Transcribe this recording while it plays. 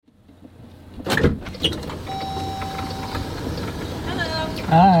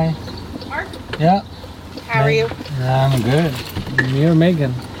Hi. Mark? Yeah. How are you? I'm good. You're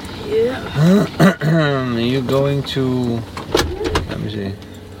Megan. Yeah. You're going to, let me see,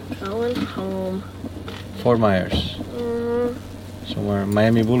 Going home. Fort Myers. Somewhere,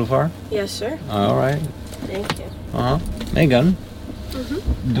 Miami Boulevard? Yes, sir. All right. Thank you. Megan,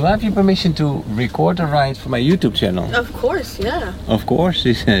 do I have your permission to record a ride for my YouTube channel? Of course, yeah. Of course,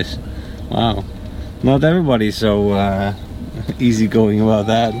 he says. Wow. Not everybody's so easygoing about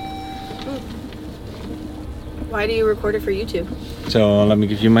that. Why do you record it for YouTube? So let me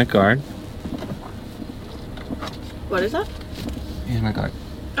give you my card. What is that? Here's my card.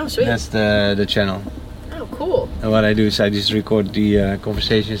 Oh, sweet. That's the channel. Oh, cool. And what I do is I just record the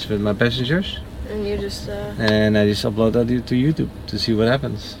conversations with my passengers. And you just, And I just upload that to YouTube to see what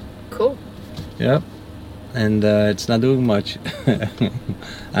happens. Cool. Yep. And it's not doing much.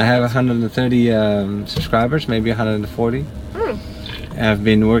 I have 130 subscribers, maybe 140. I've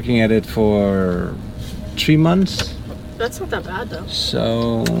been working at it for 3 months. That's not that bad, though.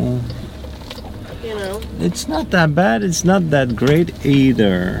 So, You know. it's not that bad. It's not that great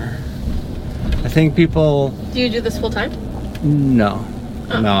either. I think people... Do you do this full time? No.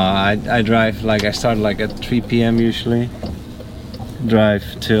 Oh. No, I drive, like, I start like at 3 p.m. usually. Drive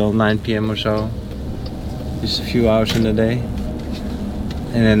till 9 p.m. or so. Just a few hours in the day.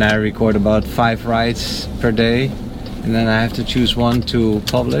 And then I record about 5 rides per day. And then I have to choose one to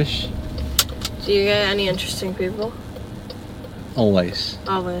publish. Do you get any interesting people? Always.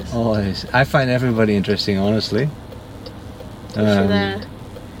 Always. Always. I find everybody interesting, honestly.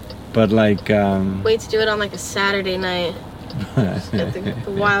 But like... Wait to do it on like a Saturday night. Get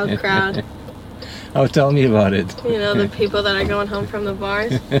the wild crowd. Oh, tell me about it. You know, the people that are going home from the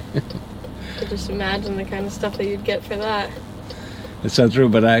bars. You just imagine the kind of stuff that you'd get for that. It's so true,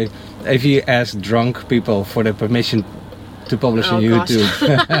 but if you ask drunk people for their permission to publish on YouTube...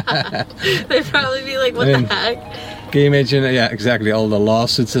 They'd probably be like, what the heck? Can you imagine, yeah, exactly, all the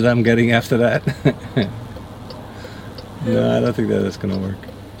lawsuits that I'm getting after that? No, I don't think that is gonna work.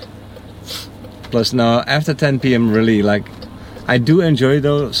 Plus, no, after 10 p.m. really, like, I do enjoy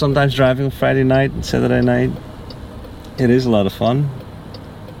though, sometimes driving Friday night, Saturday night. It is a lot of fun.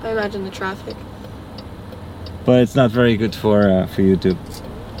 I imagine the traffic. But it's not very good for YouTube.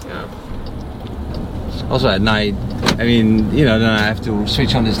 Oh. Also at night, I mean, you know, then I have to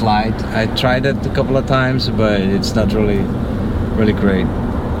switch on this light. I tried it a couple of times, but it's not really great.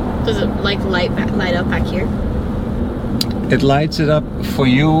 Does it like light up back here? It lights it up for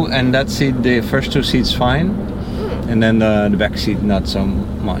you, and that seat, the first 2 seats fine, and then the back seat not so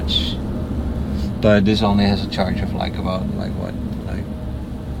much. But this only has a charge of like about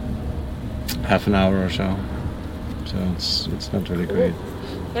half an hour or so. So it's not really great.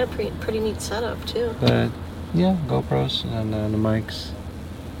 Got a pretty neat setup too. But yeah, GoPros and the mics.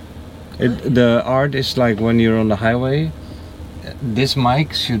 The art is like when you're on the highway, this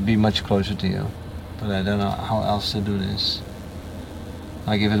mic should be much closer to you. But I don't know how else to do this.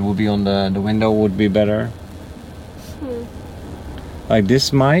 Like if it would be on the window would be better. Like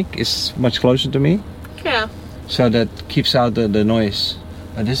this mic is much closer to me. Yeah. So that keeps out the noise.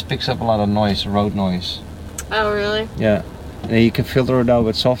 But this picks up a lot of noise, road noise. Oh, really? Yeah. And you can filter it out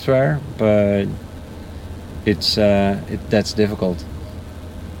with software, but it's that's difficult.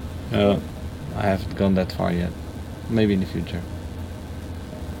 I haven't gone that far yet. Maybe in the future.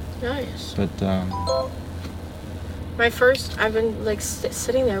 Nice. But I've been like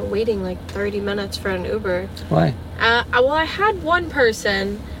sitting there waiting like 30 minutes for an Uber. why? Well, I had one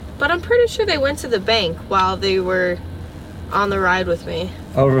person, but I'm pretty sure they went to the bank while they were on the ride with me.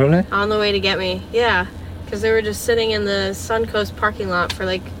 Oh, really? On the way to get me. Yeah. Because they were just sitting in the Suncoast parking lot for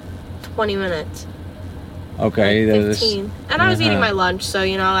like 20 minutes. Okay. Like 15. And I was eating my lunch, so,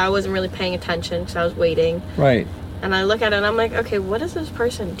 you know, I wasn't really paying attention because I was waiting. Right. And I look at it and I'm like, okay, what is this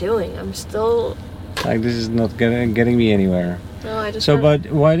person doing? I'm still... Like this is not getting me anywhere. No, I just... So,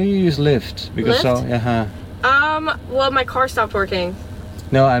 but why do you use Lyft? Because Lyft? Well, my car stopped working.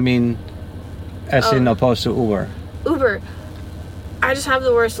 No, I mean, as in opposed to Uber. Uber. I just have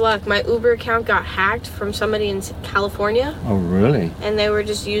the worst luck. My Uber account got hacked from somebody in California. Oh, really? And they were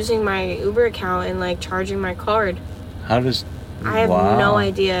just using my Uber account and like charging my card. How does... I have no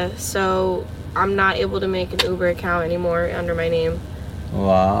idea. So I'm not able to make an Uber account anymore under my name.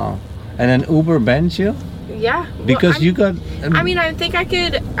 Wow. And then Uber banned you? Yeah. Because you got... I mean, I think I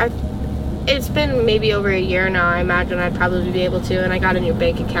could... It's been maybe over a year now. I imagine I'd probably be able to. And I got a new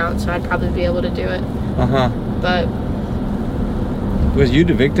bank account, so I'd probably be able to do it. But... Because you're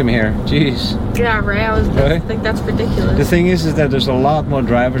the victim here. Jeez. Yeah, right? I think that's ridiculous. The thing is that there's a lot more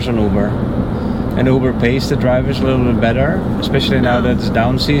drivers on Uber. and Uber pays the drivers a little bit better, especially now that it's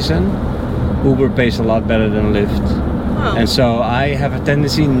down season. Uber pays a lot better than Lyft. Oh. And so I have a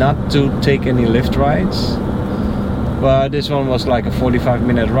tendency not to take any Lyft rides. But this one was like a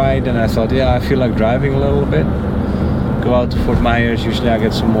 45-minute ride, and I thought, yeah, I feel like driving a little bit. Go out to Fort Myers. Usually I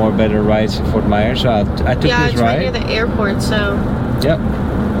get some more better rides in Fort Myers, so I took this ride. Yeah, it's right near the airport, so. Yep.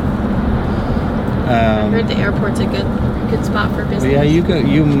 I heard the airport's a good spot for business. Yeah,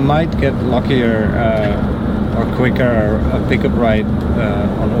 you might get luckier or quicker or a pickup ride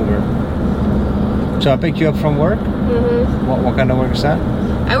on Uber. So I picked you up from work. Mm-hmm. What kind of work is that?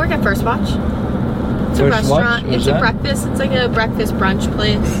 I work at First Watch. It's a restaurant. It's a breakfast. It's like a breakfast brunch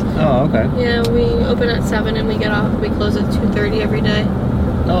place. Oh, okay. Yeah, we open at 7 and we close at 2:30 every day.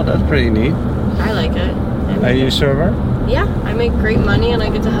 Oh, that's pretty neat. I like it. Are you a server? Yeah, I make great money and I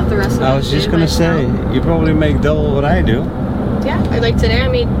get to have the rest of the day. I was just gonna say, you probably make double what I do. Yeah, like today I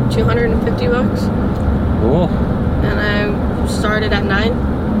made $250. Cool. And I started at 9.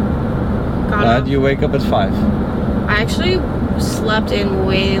 But you wake up at 5. I actually slept in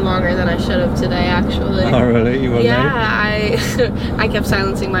way longer than I should have today, actually. Oh, really? You were late? Yeah, I kept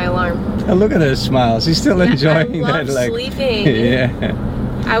silencing my alarm. Oh, look at her smile. She's still enjoying I love that. Like sleeping. Yeah.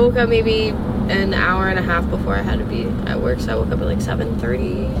 I woke up maybe an hour and a half before I had to be at work, so I woke up at like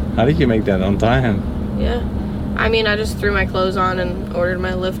 7:30. How did you make that on time? Yeah. I mean, I just threw my clothes on and ordered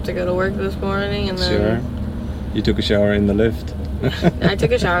my Lyft to go to work this morning, and then... Sure. You took a shower in the lift. I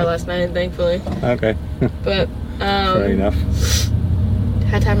took a shower last night, thankfully. Okay. But, fair enough.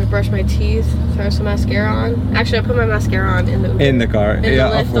 Had time to brush my teeth, throw some mascara on. Actually, I put my mascara on in the Uber. In the car. In yeah,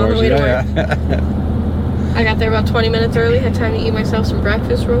 the Lyft of course. on the way to Yeah. I got there about 20 minutes early, had time to eat myself some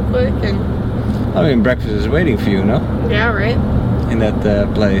breakfast real quick, and... I mean, breakfast is waiting for you, no? Yeah, right? In that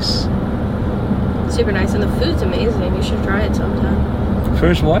place. Super nice, and the food's amazing. You should try it sometime.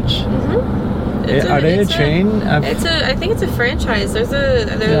 First Watch? Mm-hmm. Are they a chain? I think it's a franchise. There's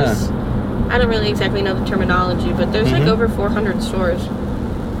I don't really exactly know the terminology, but there's like over 400 stores.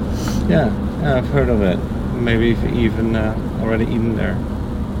 Yeah, I've heard of it. Maybe even already eaten there.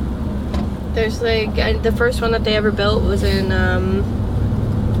 There's like the first one that they ever built was in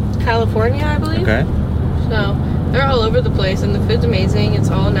California, I believe. Okay. So they're all over the place, and the food's amazing. It's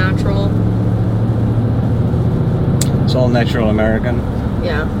all natural. It's all natural American.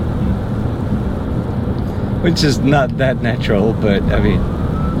 Yeah. Which is not that natural, but I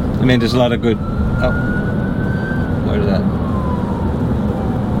mean, there's a lot of good. Oh, what is that?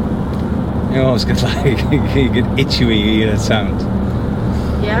 You almost get like you get itchy when you hear that sound.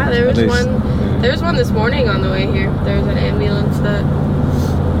 Yeah, there was one. There was one this morning on the way here. There was an ambulance that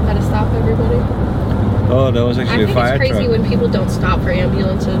had to stop everybody. Oh, that was actually a fire truck. I think it's crazy when people don't stop for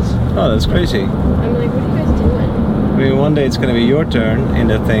ambulances. Oh, that's crazy. I'm like, what are you guys doing? I mean, one day it's going to be your turn in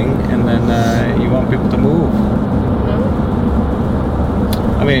the thing, and then you want people to move. No?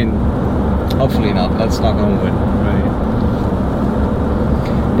 I mean, hopefully not. Let's knock on wood, right?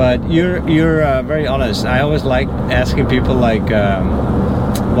 But you're very honest. I always like asking people like,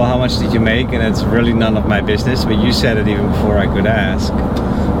 well, how much did you make? And it's really none of my business. But you said it even before I could ask.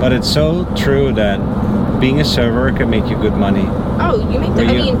 But it's so true that being a server can make you good money. Oh, you make the...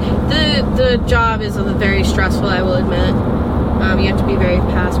 I mean, the job is very stressful, I will admit. You have to be very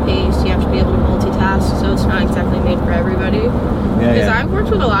fast-paced. You have to be able to multitask, so it's not exactly made for everybody. Because I've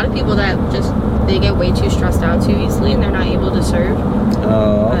worked with a lot of people that they get way too stressed out too easily, and they're not able to serve.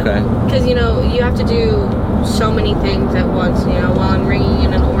 Oh, okay. Because, you have to do so many things at once. While I'm ringing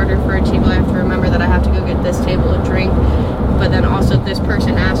in an order for a table, I have to remember that I have to go get this table a drink. But then also this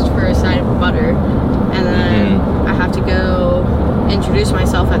person asked for a side of butter. And then I have to go introduce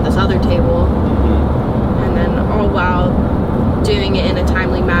myself at this other table. And then all while doing it in a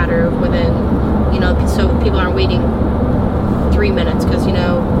timely manner within, so people aren't waiting 3 minutes. Because,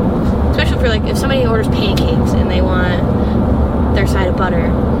 especially for like if somebody orders pancakes and they want their side of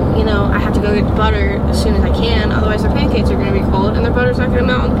butter, I have to go get the butter as soon as I can. Otherwise their pancakes are going to be cold and their butter's not going to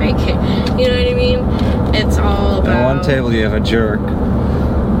melt on the pancake. You know what I mean? It's all about... At one table you have a jerk.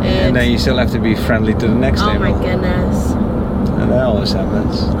 And then you still have to be friendly to the next table. Oh my goodness. And that always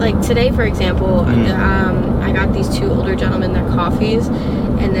happens. Like today, for example, I got these 2 older gentlemen their coffees,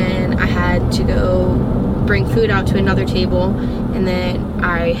 and then I had to go bring food out to another table, and then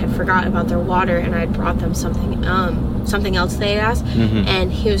I had forgotten about their water, and I had brought them something else they had asked,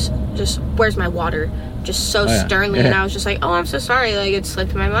 and he was just, "Where's my water?" Just so sternly, and I was just like, "Oh, I'm so sorry, like it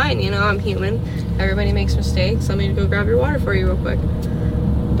slipped my mind, I'm human. Everybody makes mistakes. Let me go grab your water for you real quick."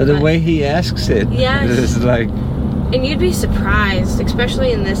 But the way he asks it, is like... And you'd be surprised,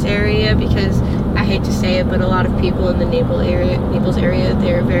 especially in this area, because I hate to say it, but a lot of people in the Naples area,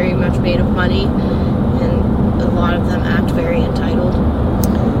 they're very much made of money, and a lot of them act very entitled.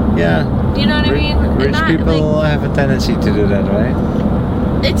 Yeah. You know what I mean? Rich Not, people have a tendency to do that, right?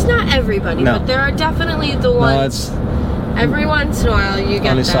 It's not everybody, No. but there are definitely the ones. Every once in a while, you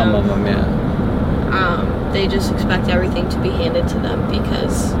get only them. some of them, yeah. They just expect everything to be handed to them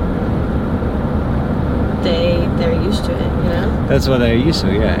because they're used to it, you know. That's what they're used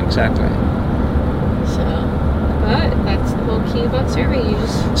to. Yeah, exactly. So, but that's the whole key about serving. You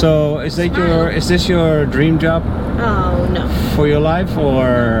just So is this your dream job no. for your life, or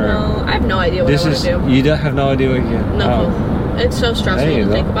No, I have no idea what I want to do. you don't have no idea what you No, Oh, it's so stressful There you to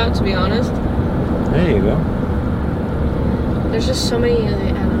go. think about. To be honest, there you go. there's just so many. I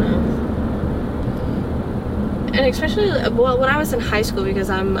don't know. And especially, well, when I was in high school, because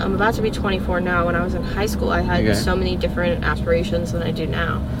I'm about to be 24 now. When I was in high school, I had Okay. so many different aspirations than I do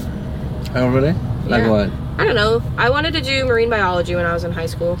now. Oh, really? Like Yeah. what? I don't know. I wanted to do marine biology when I was in high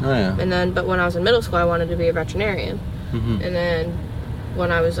school. Oh, yeah. But when I was in middle school, I wanted to be a veterinarian. Mm-hmm. And then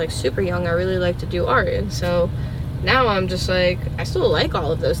when I was like super young, I really liked to do art. And so now I'm just like, I still like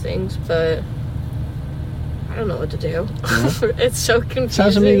all of those things, but I don't know what to do. It's so confusing.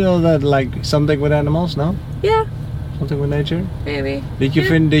 Sounds to me though that like something with animals, no? Yeah, Something with nature. maybe. Did you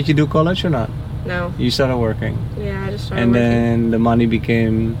Yeah. Did you do college or not? No. You started working, Yeah, I just started and working. then the money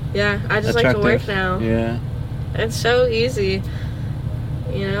became Yeah, I just attractive. like to work now. Yeah. It's so easy.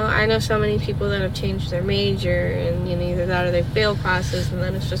 You know, I know so many people that have changed their major, and you know, either that or they fail classes, and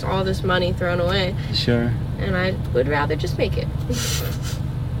then it's just all this money thrown away. Sure. And I would rather just make it.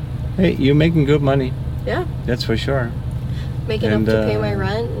 Hey, you're making good money. Yeah, That's for sure. make enough And, to pay my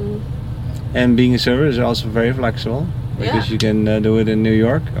rent, and And being a server is also very flexible because Yeah. you can do it in New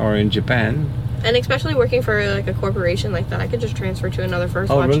York or in Japan. especially working for like a corporation like that, I could just transfer to another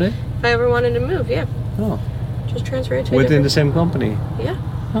First Oh, Watch really? if I ever wanted to move. Yeah, Oh, just transfer it to within a the different. same company. Yeah,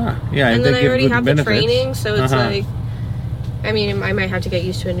 Ah, yeah, and they then I give already good have benefits. the training, so it's Uh-huh. like, I mean, I might have to get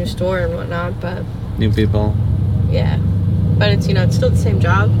used to a new store and whatnot, but New people. yeah, but it's it's still the same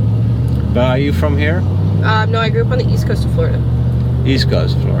job. But are you from here? No, I grew up on the east coast of Florida. East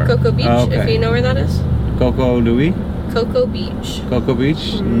Coast, Florida. Cocoa Beach, Oh, okay. if you know where that is. Cocoa Louis? Cocoa Beach. Cocoa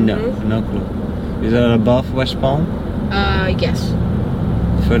Beach? No, Mhm. no clue. Is that above West Palm? Yes.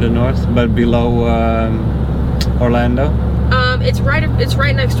 Further north, but below Orlando? It's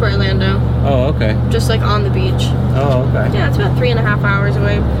right next to Orlando, Oh, okay. just like on the beach. Oh, okay. Yeah, it's about 3.5 hours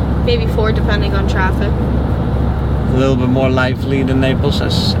away, maybe 4 depending on traffic. A little bit more lively than Naples,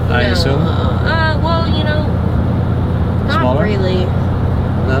 as I No, assume. well, not Smaller? really.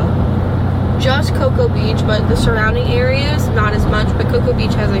 No? Just Cocoa Beach, but the surrounding areas, not as much. But Cocoa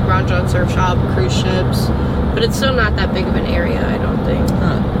Beach has like Ron John Surf Shop, cruise ships, but it's still not that big of an area, I don't think.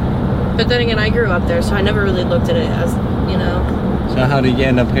 Huh. But then again, I grew up there, so I never really looked at it as, So how did you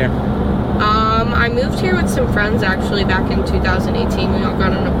end up here? I moved here with some friends actually back in 2018. We all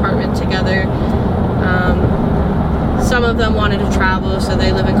got an apartment together. Some of them wanted to travel, so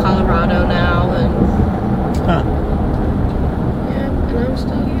they live in Colorado now, and Huh. yeah, and I'm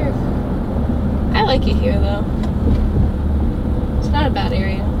still here. I like it here though. It's not a bad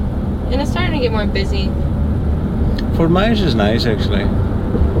area, and it's starting to get more busy. Fort Myers is nice, actually.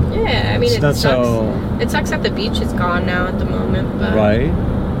 Yeah, I mean, It's it not sucks. so... It sucks that the beach is gone now at the moment, but Right?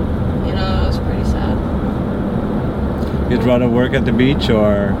 it's pretty sad. You'd rather work at the beach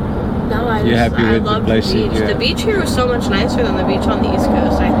or... No, You're happy I with the love place the you- beach. yeah. The beach here is so much nicer than the beach on the East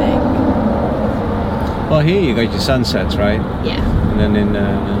Coast, I think. Well, here you got your sunsets, right? Yeah. And then in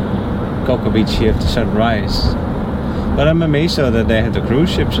Cocoa Beach you have the sunrise. But I'm amazed though that they have the cruise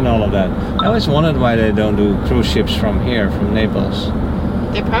ships and all of that. I always wondered why they don't do cruise ships from here, from Naples.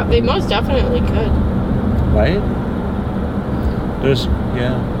 They most definitely could. Right? There's...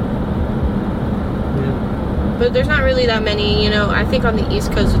 Yeah. But there's not really that many, I think on the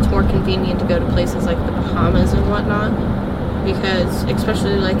East Coast it's more convenient to go to places like the Bahamas and whatnot. Because,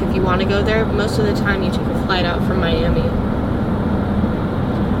 especially like if you want to go there, most of the time you take a flight out from Miami.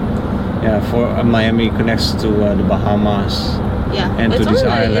 Yeah, for Miami connects to the Bahamas. Yeah. And to these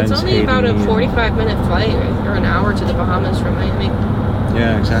islands, It's only about a Haiti. 45-minute flight or an hour to the Bahamas from Miami.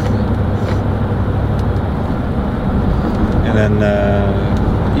 Yeah, exactly. And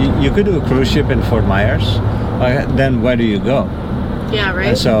then you could do a cruise ship in Fort Myers. Then where do you go? Yeah, right?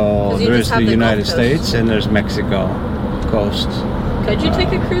 And so 'Cause you there's just have the the United Gulf Coast. States and there's Mexico coast. Could you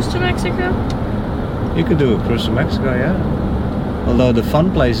take a cruise to Mexico? You could do a cruise to Mexico, yeah. Although the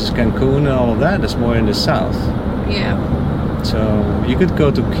fun place is Cancun and all of that is more in the south. Yeah. So you could go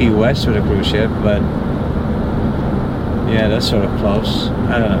to Key West with a cruise ship, but yeah, that's sort of close.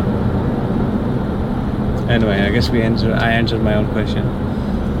 I don't know. Anyway, I guess I answered my own question.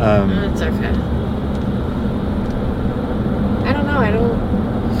 It's okay. I don't know. I don't.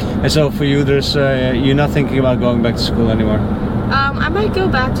 And so for you, there's you're not thinking about going back to school anymore. I might go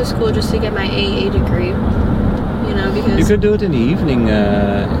back to school just to get my AA degree. You know, because You could do it in the evening,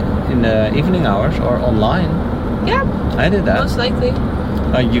 in the evening hours or online. yeah, I did that. most likely.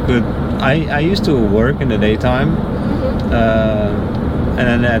 You could. I used to work in the daytime, and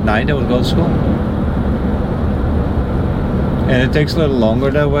then at night I would go to school. And it takes a little longer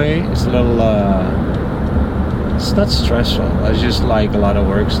that way. It's a little. It's not stressful. It's just like a lot of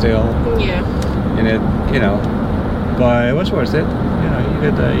work still. Yeah. And it, but it was worth it.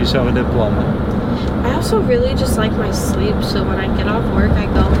 You get yourself a diploma. I also really just like my sleep, so when I get off work, I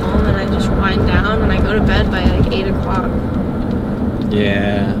go home and I just wind down and I go to bed by like 8 o'clock.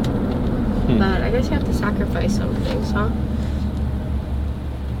 Yeah. But I guess you have to sacrifice some things, huh?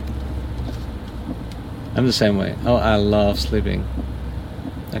 I'm the same way. Oh, I love sleeping.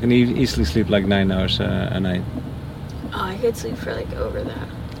 I can easily sleep like 9 hours a night. Oh, I could sleep for like over that.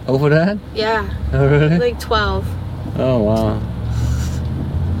 Over that? Yeah. Oh, really? Like 12. Oh, wow.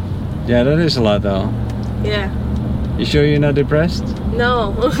 Yeah, that is a lot though. Yeah. You sure you're not depressed?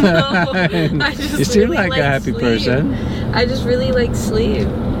 No. No. I just You seem really like a happy sleep. person. I just really like sleep.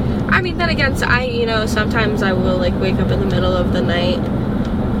 I mean, then again, so sometimes I will like wake up in the middle of the night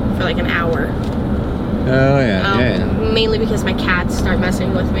for like an hour. Oh, yeah, yeah. Mainly because my cats start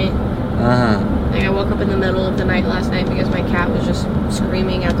messing with me. Uh-huh. Like I woke up in the middle of the night last night because my cat was just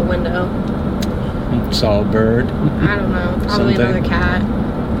screaming out the window. Saw a bird. I don't know, probably Something. another cat.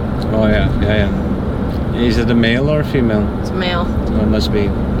 Oh, yeah. Is it a male or a female? It's a male. Oh, it must be.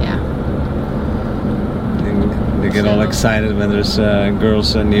 Yeah. They get all So- excited when there's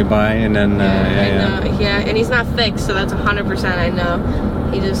girls nearby, and then I know. Yeah, and he's not fixed, so that's 100% I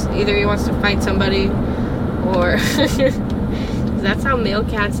know. He just either he wants to fight somebody, or that's how male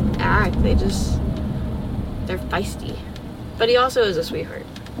cats act. They're feisty. But he also is a sweetheart.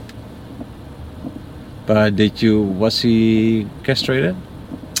 But was he castrated?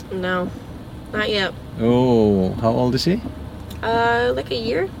 No, not yet. Oh, how old is he? Like a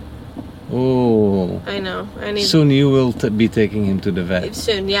year. Oh, I know. I need soon you will be taking him to the vet.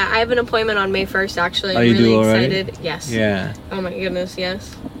 soon. Yeah, I have an appointment on May 1st. Actually, Oh, I'm you really do already? excited. Yes. Yeah, Oh my goodness,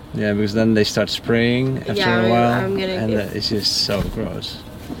 yes. yeah, because then they start spraying after Yeah, a while, I'm gonna and give- it's just so gross.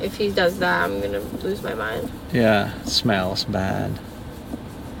 If he does that, I'm gonna lose my mind. Yeah, it smells bad.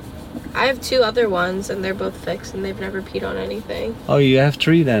 I have 2 other ones, and they're both fixed, and they've never peed on anything. Oh, you have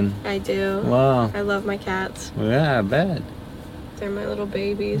 3 then? I do. Wow. I love my cats. Yeah, I bet. They're my little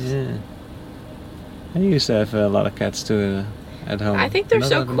babies. Yeah. I used to have a lot of cats too at home. I think they're Not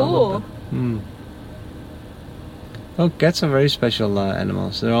so at the moment, cool. but- Oh, cats are very special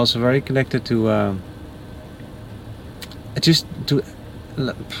animals. They're also very connected to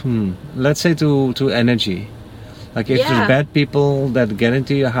let's say to energy. Like if Yeah. there's bad people that get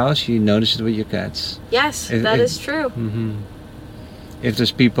into your house, you notice it with your cats. Yes, That that is is true. Hmm. If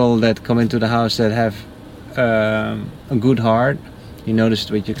there's people that come into the house that have a good heart, you notice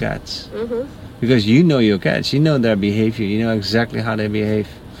it with your cats. Hmm. Because you know your cats, you know their behavior, you know exactly how they behave.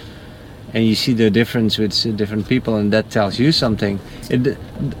 And you see the difference with different people, and that tells you something.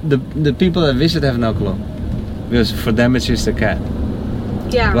 The people that visit have no clue. Because for them it's just a cat.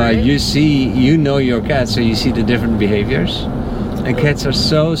 Yeah, But right? you know your cat, so you see the different behaviors. And cats are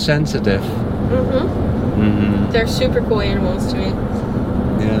so sensitive. Hmm. Mm-hmm. They're super cool animals to me.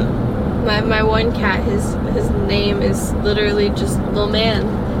 Yeah. My one cat, his name is literally just Lil Man.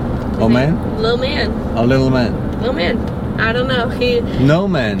 Oh man? Lil Man. Oh little man. Lil Man. I don't know. He No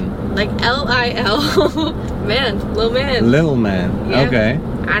man. like Lil Man. Lil Man. Little man. Yeah. Okay.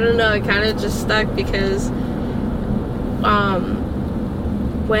 I don't know, it kind of just stuck because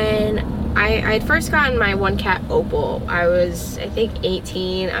when I had first gotten my one cat Opal, I was I think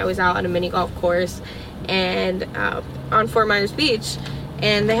 18. I was out on a mini golf course and on Fort Myers Beach,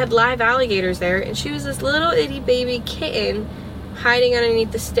 and they had live alligators there, and she was this little itty baby kitten hiding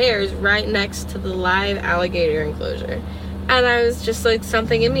underneath the stairs right next to the live alligator enclosure. And I was just like,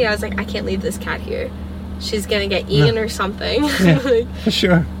 something in me, I was like, I can't leave this cat here. She's gonna get eaten or something. Yeah, Like, for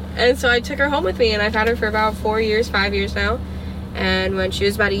sure. and so I took her home with me, and I've had her for about 5 years now. And when she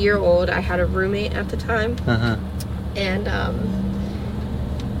was about a year old, I had a roommate at the time, Uh-huh. and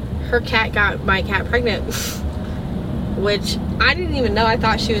her cat got my cat pregnant, which I didn't even know. I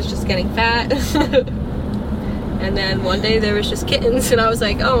thought she was just getting fat. And then one day there was just kittens, and I was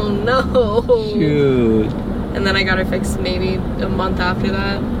like, oh no. Shoot. And then I got her fixed maybe a month after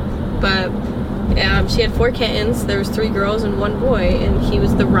that. But she had 4 kittens. There was 3 girls and 1 boy, and he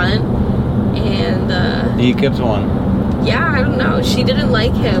was the runt. And You kept one. Yeah, I don't know. She didn't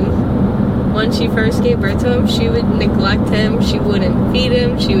like him. When she first gave birth to him, she would neglect him. She wouldn't feed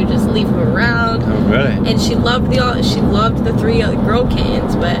him. She would just leave him around. Oh, really? And she loved the 3 other girl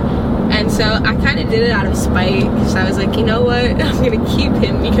kittens, and so I kind of did it out of spite. So I was like, you know what? I'm gonna keep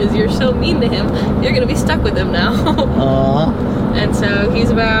him because you're so mean to him. You're gonna be stuck with him now. Aww. And so he's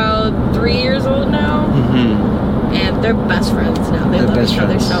about 3 years old now, and they're best friends now. They love each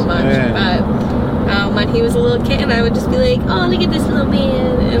other so much. Yeah. But when he was a little kitten, I would just be like, oh, look at this little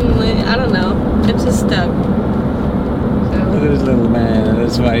man, and like, I don't know, it just stuck. Look at this little man.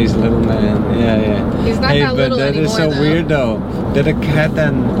 That's why he's a little man. Yeah. He's not that little but that anymore, is so though. weird though. That a cat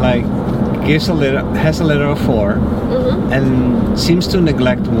then like has a litter of 4, and seems to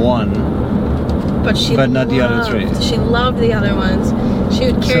neglect one, but not the other 3. She loved the other ones. She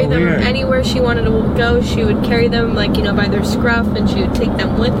would carry them weird. anywhere she wanted to go. She would carry them by their scruff, and she would take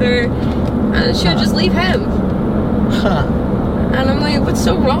them with her. And she would just leave him. Huh. And I'm like, what's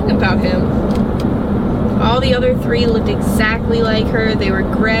so wrong about him? All the other 3 looked exactly like her. They were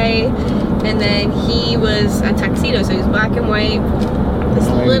gray. And then he was a tuxedo, so he was black and white. This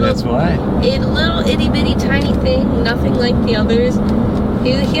Maybe that's why. little itty bitty tiny thing, nothing like the others.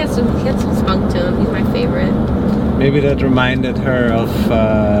 He had some spunk to him. He's my favorite. Maybe that reminded her of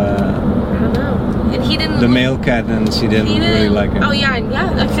I don't know. And he didn't the male cat, and she didn't really like him. Oh yeah, I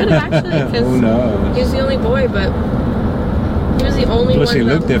could have actually. Who knows? He was the only boy, but he was the only Plus, one. he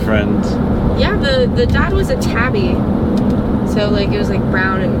looked different. Yeah, the dad was a tabby, so like it was like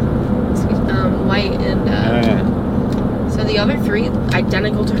brown and white, and so the other 3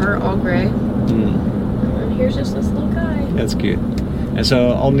 identical to her, all gray. And here's just this little guy. That's cute. And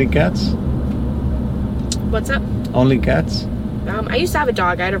so only cats? What's up? Only cats? I used to have a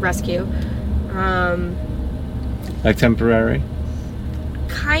dog. I had a rescue. Like temporary?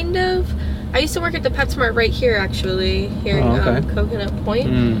 Kind of. I used to work at the PetSmart right here, actually, here in Coconut Point.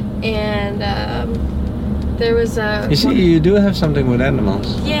 And there was a... You see, you do have something with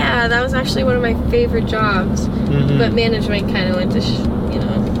animals. Yeah, that was actually one of my favorite jobs. But management kind of went to,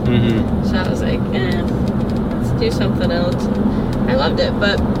 So I was like, let's do something else. I loved it,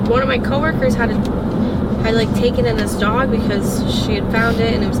 but one of my coworkers had like taken in this dog because she had found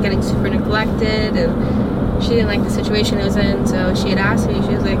it and it was getting super neglected, and she didn't like the situation it was in. So she had asked me,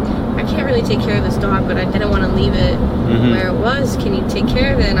 she was like, I can't really take care of this dog, but I didn't want to leave it where it was. Can you take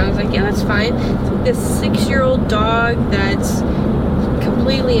care of it? And I was like, yeah, that's fine. It's like this 6-year-old dog that's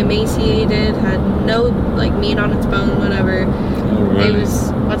completely emaciated, had no like meat on its bone, whatever. Oh, really? It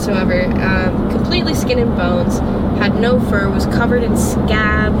was whatsoever. Completely skin and bones, had no fur, was covered in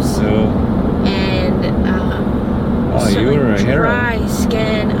scabs, and you were a hero. dry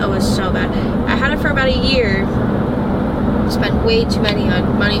skin. It was so bad. I had it for about a year. Spent way too much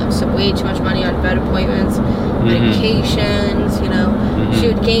money on vet appointments, medications. She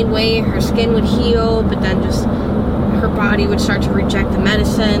would gain weight, her skin would heal, but then just her body would start to reject the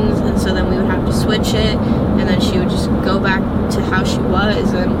medicines, and so then we would have to switch it, and then she would just go back to how she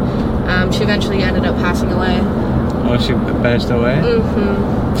was, and she eventually ended up passing away. Oh, she passed away?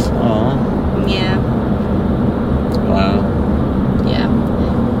 Oh. Yeah. Wow. Yeah.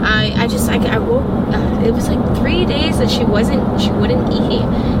 I woke, it was like 3 days that she wouldn't eat,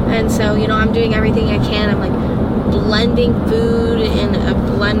 and so, I'm doing everything I can. I'm like blending food in a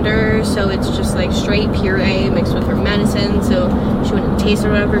blender, so it's just like straight puree mixed with her medicine, so she wouldn't taste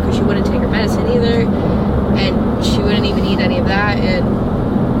or whatever, because she wouldn't take her medicine either, and she wouldn't even eat any of that. And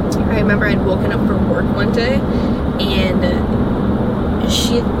I remember I'd woken up from work one day, and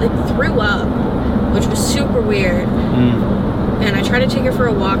she like threw up, which was super weird. And I tried to take her for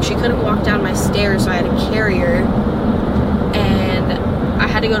a walk. She couldn't walk down my stairs, so I had to carry her. And I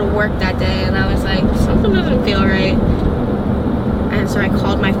had to go to work that day, and I was like, something doesn't feel right. And so I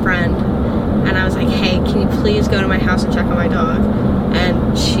called my friend, and I was like, hey, can you please go to my house and check on my dog?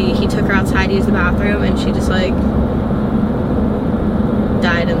 And he took her outside to use the bathroom, and she just like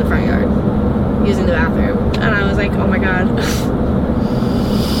died in the front yard using the bathroom. And I was like, oh my god.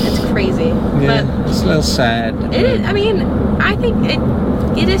 It's crazy. Yeah, but it's a little sad. It is, I mean, I think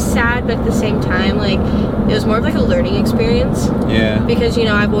it is sad, but at the same time, like, it was more of like a learning experience. Yeah. Because,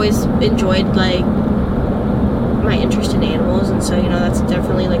 I've always enjoyed like my interest in animals, and so, that's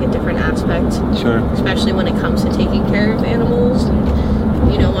definitely like a different aspect. Sure. Especially when it comes to taking care of animals and,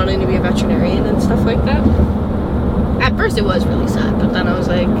 wanting to be a veterinarian and stuff like that. At first it was really sad, but then I was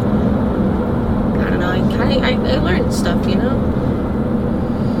like, I don't know, I learned stuff,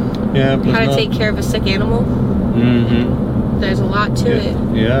 Yeah, how to take care of a sick animal. There's a lot to it.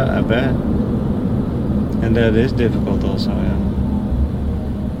 Yeah, I bet. And that is difficult also, yeah.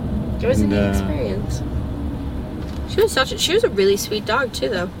 It was a neat experience. She was a really sweet dog too,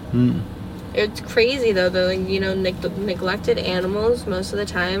 though. Mm. It's crazy though. The neglected animals most of the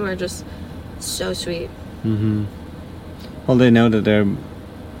time are just so sweet. Mm-hmm. Well, they know that they're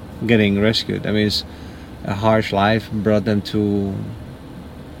getting rescued. I mean, it's a harsh life brought them to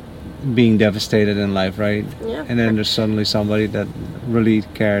being devastated in life, right? Yeah. And then there's suddenly somebody that really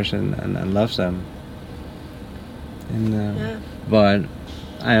cares and loves them. And Yeah. but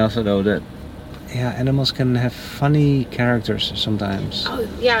I also know that animals can have funny characters sometimes. Oh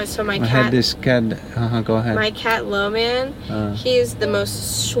yeah. So my I cat. had this cat. Go ahead. My cat Lowman. He's the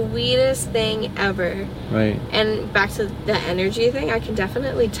most sweetest thing ever. Right. And back to the energy thing, I can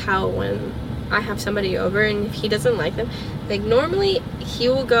definitely tell when I have somebody over and if he doesn't like them. Like normally he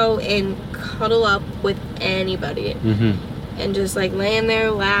will go and cuddle up with anybody and just like lay in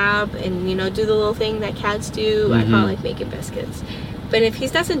their lap and do the little thing that cats do. I call it like making biscuits. But if he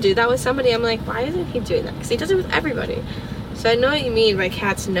doesn't do that with somebody, I'm like, why isn't he doing that? Because he does it with everybody. So I know what you mean by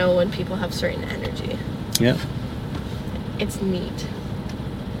cats know when people have certain energy. Yeah. It's neat.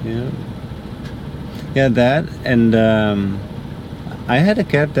 Yeah. Yeah, that and I had a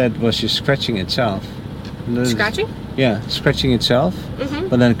cat that was just scratching itself. Scratching? Yeah, scratching itself, Mm-hmm.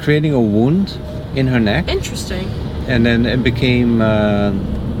 but then creating a wound in her neck. Interesting. And then it became, how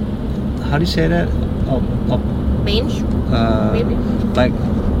do you say that? Mange? Maybe?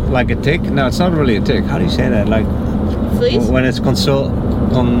 Like a tick? No, it's not really a tick. How do you say that? Like Fleas? when it's how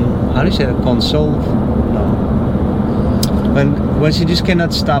do you say that? No. When she just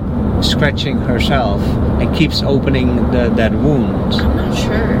cannot stop scratching herself and keeps opening that wound. I'm not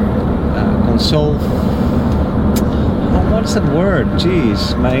sure. What's that word?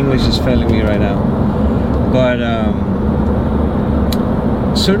 Jeez, my English is failing me right now. But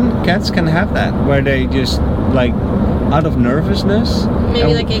certain cats can have that, where they just like out of nervousness,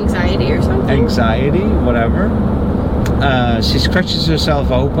 Maybe like anxiety or something? anxiety, whatever. She scratches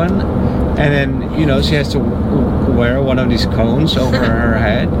herself open, and then she has to wear one of these cones over her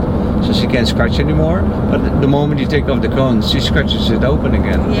head, so she can't scratch anymore. But the moment you take off the cones, she scratches it open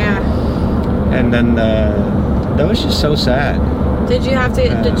again. Yeah. And then that was just so sad. Did you have to?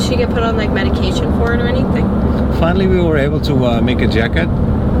 Did she get put on like medication for it or anything? Finally, we were able to make a jacket.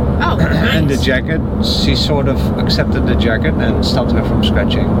 Oh, nice. And the jacket, she sort of accepted the jacket and stopped her from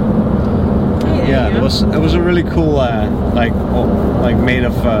scratching. Hey, it was a really cool like made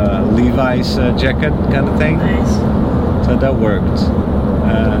of Levi's jacket kind of thing. Nice. So that worked.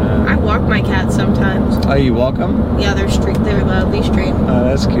 I walk my cats sometimes. Oh, you walk them? Yeah, they're loudly straight. Oh,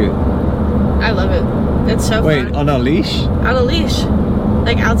 that's cute. I love it. It's so Wait, fun. on a leash? On a leash.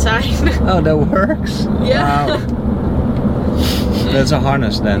 Like outside. Oh, that works? Yeah. Wow. That's a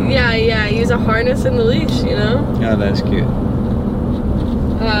harness then? Yeah, use a harness and the leash, Oh, that's cute.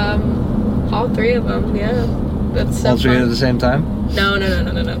 All three of them, yeah. That's so All three fun. at the same time? No.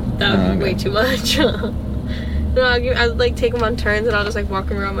 That would be way too much. No, I'd like take them on turns and I'll just like walk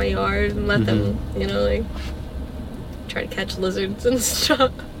them around my yard and let them, like try to catch lizards and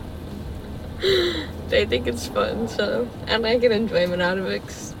stuff. They think it's fun, so, and I get enjoyment out of it.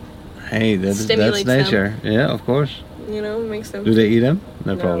 'Cause Hey, that's stimulates nature. Yeah, of course. makes them. Do they eat them?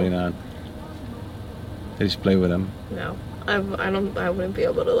 No, No. probably not. They just play with them. No, I wouldn't be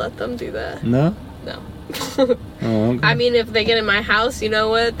able to let them do that. No? No. Oh, okay. I mean, if they get in my house, you know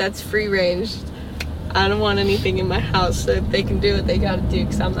what? That's free range. I don't want anything in my house, so if they can do what they gotta do,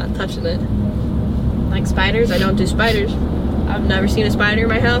 because I'm not touching it. Like spiders, I don't do spiders. I've never seen a spider in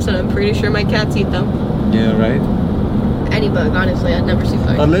my house, and I'm pretty sure my cats eat them. Yeah, right. Any bug, honestly, I'd never see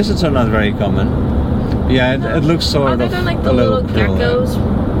bugs. But lizards are not very common. Yeah, it looks sort Other of than like a the little cruel, geckos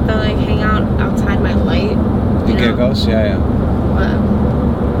that like hang out outside my light. The you know? geckos, yeah. But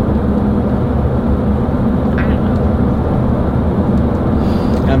I don't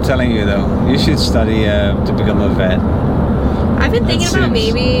know. I'm telling you though, you should study to become a vet. I've been thinking about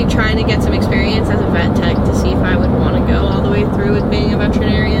maybe trying to get some experience as a vet tech to see if I would want to go all the way through with being a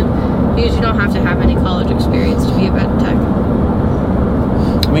veterinarian. Because you don't have to have any college experience to be a vet tech.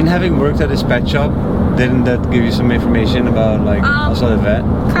 I mean, having worked at this pet shop, didn't that give you some information about like also the vet?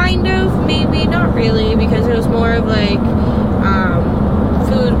 Kind of, maybe, not really, because it was more of like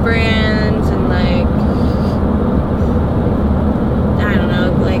food brands and like I don't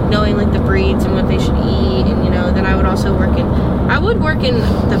know, like knowing like the breeds and what they should eat, and then I would also work in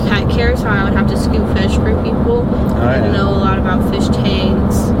the pet care, so I would have to scoop fish for people. I know a lot about fish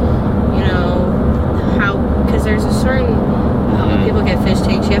tanks, because there's a certain when people get fish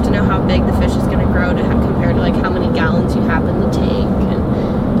tanks, you have to know how big the fish is going to grow to have compared to like how many gallons you have in the tank,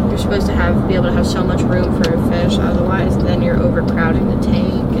 and you're supposed to be able to have so much room for a fish, otherwise then you're overcrowding the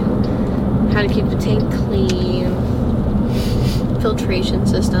tank, and how to keep the tank clean, filtration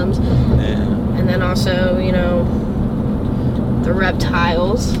systems. Yeah. And then also, you know, the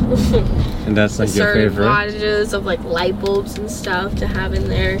reptiles. And that's like your certain favorite? wattages of like light bulbs and stuff to have in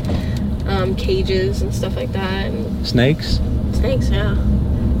their cages and stuff like that. And Snakes? snakes, yeah.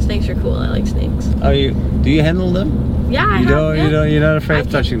 Snakes are cool. I like snakes. Do you handle them? Yeah, You're not afraid I of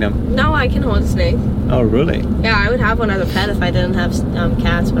can- touching them? No, I can hold a snake. Oh, really? Yeah, I would have one as a pet if I didn't have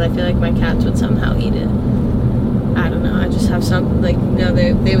cats, but I feel like my cats would somehow eat it. I don't know. I just have some, like, you know,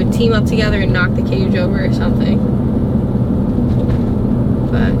 they would team up together and knock the cage over or something.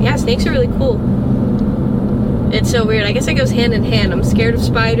 But yeah, snakes are really cool. It's so weird. I guess it goes hand in hand. I'm scared of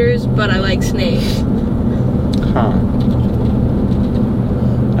spiders, but I like snakes. Huh.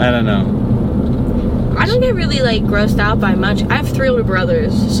 I don't know. I don't get really like grossed out by much. I have 3 older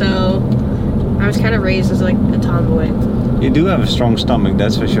brothers, so I was kind of raised as like a tomboy. You do have a strong stomach,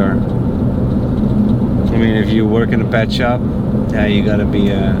 that's for sure. I mean, if you work in a pet shop, yeah, you gotta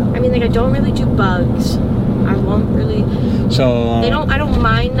be. I mean, like I don't really do bugs. I won't really. So. I don't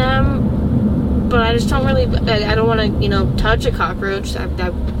mind them, but I just don't really. I don't want to, you know, touch a cockroach.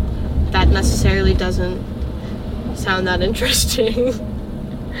 That necessarily doesn't sound that interesting.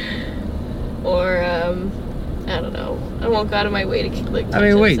 Or I don't know. I won't go out of my way to like touch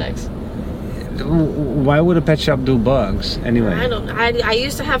insects. Why would a pet shop do bugs anyway? I don't. I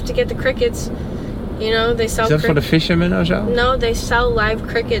used to have to get the crickets. You know, they sell. Is that for the fishermen or so? No, they sell live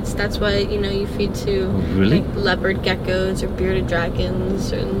crickets. That's what, you know, you feed to Really? like leopard geckos or bearded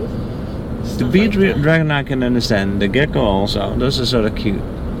dragons and The stuff bearded like that. dragon I can understand. The gecko also. Those are sort of cute.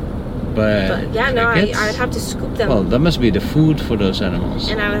 But yeah, no, crickets? I'd have to scoop them. Well, that must be the food for those animals.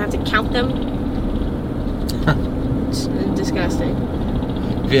 And I would have to count them. It's disgusting.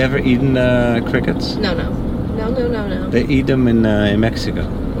 Have you ever eaten crickets? No. They eat them in Mexico.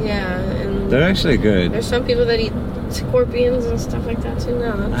 Yeah, and They're actually good. there's some people that eat scorpions and stuff like that too.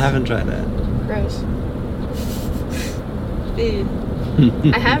 No, I that's haven't tried that. gross. Ew.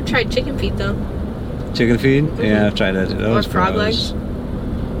 I have tried chicken feet though. Chicken feet? Yeah, I've tried that. That Or was frog gross.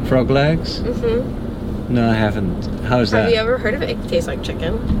 legs. Frog legs? Mm-hmm. No, I haven't. How's that? Have you ever heard of it? It tastes like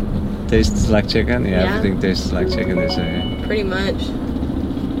chicken. Tastes like chicken? Yeah, Yeah. everything tastes like chicken, they say. Pretty much.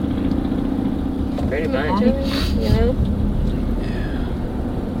 Pretty much, I mean, you know?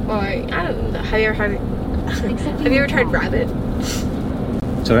 Or, I don't know. Have you ever tried rabbit?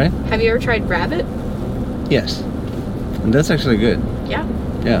 Sorry? Have you ever tried rabbit? Yes. And that's actually good. Yeah.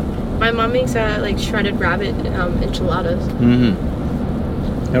 Yeah. My mom makes like shredded rabbit enchiladas.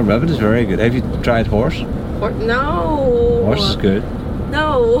 Mm-hmm. Yeah, rabbit is very good. Have you tried horse? No. Horse is good.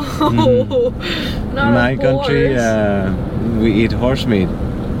 No. Not In my a country, horse. we eat horse meat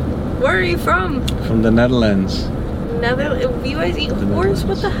Where are you from? from the Netherlands. You guys eat horse?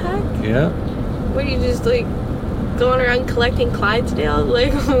 What the heck? Yeah. What, are you just like going around collecting Clydesdale?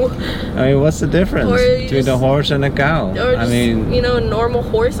 Like, I mean, what's the difference Or you between a just- horse and a cow? or I just, mean, you know, a normal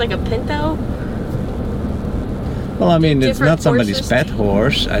horse like a pinto? well, I mean, it's different not somebody's horses- pet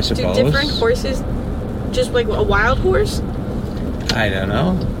horse, I Do suppose. different horses just like a wild horse? I don't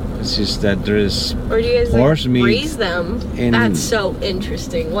know. It's just that there is. Or do you guys like Horse meat raise them? in- That's so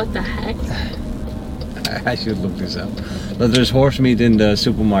interesting. What the heck? I should look this up. But there's horse meat in the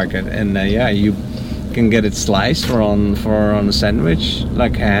supermarket, and yeah, you can get it sliced for on a sandwich,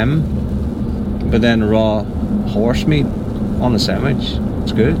 like ham. But then raw horse meat on a sandwich.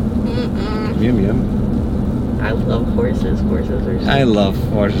 It's good. Mm-mm. Yum yum. I love horses. Horses are so I love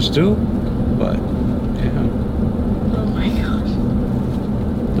horses too, but yeah, Oh my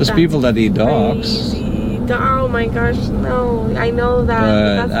gosh. there's That's people that eat dogs. Crazy. Oh my gosh, no. I know that, but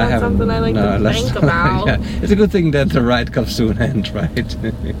But that's I not haven't. something I like to let's think not- about. yeah. It's a good thing that the ride comes to an end, right?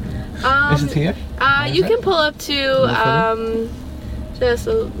 Is it here? You can pull up to further? just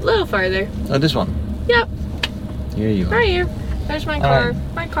a little farther. Oh, this one. Yep, Here you are. right here. There's my All car.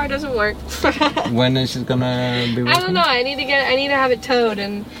 right. My car doesn't work. When is it gonna be working? I don't know. I need to have it towed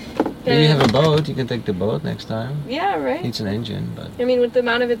and. If you have a boat, you can take the boat next time. Yeah, right. Needs an engine, but. I mean, with the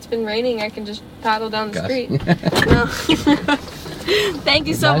amount of it's been raining, I can just paddle down the Gosh. street. No. Thank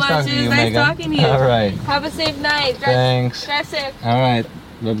you so Nice much. talking It to was you, nice Megan. talking to you. All right. Have a safe night. Thanks. Drive safe. All right.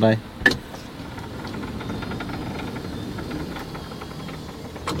 Bye bye.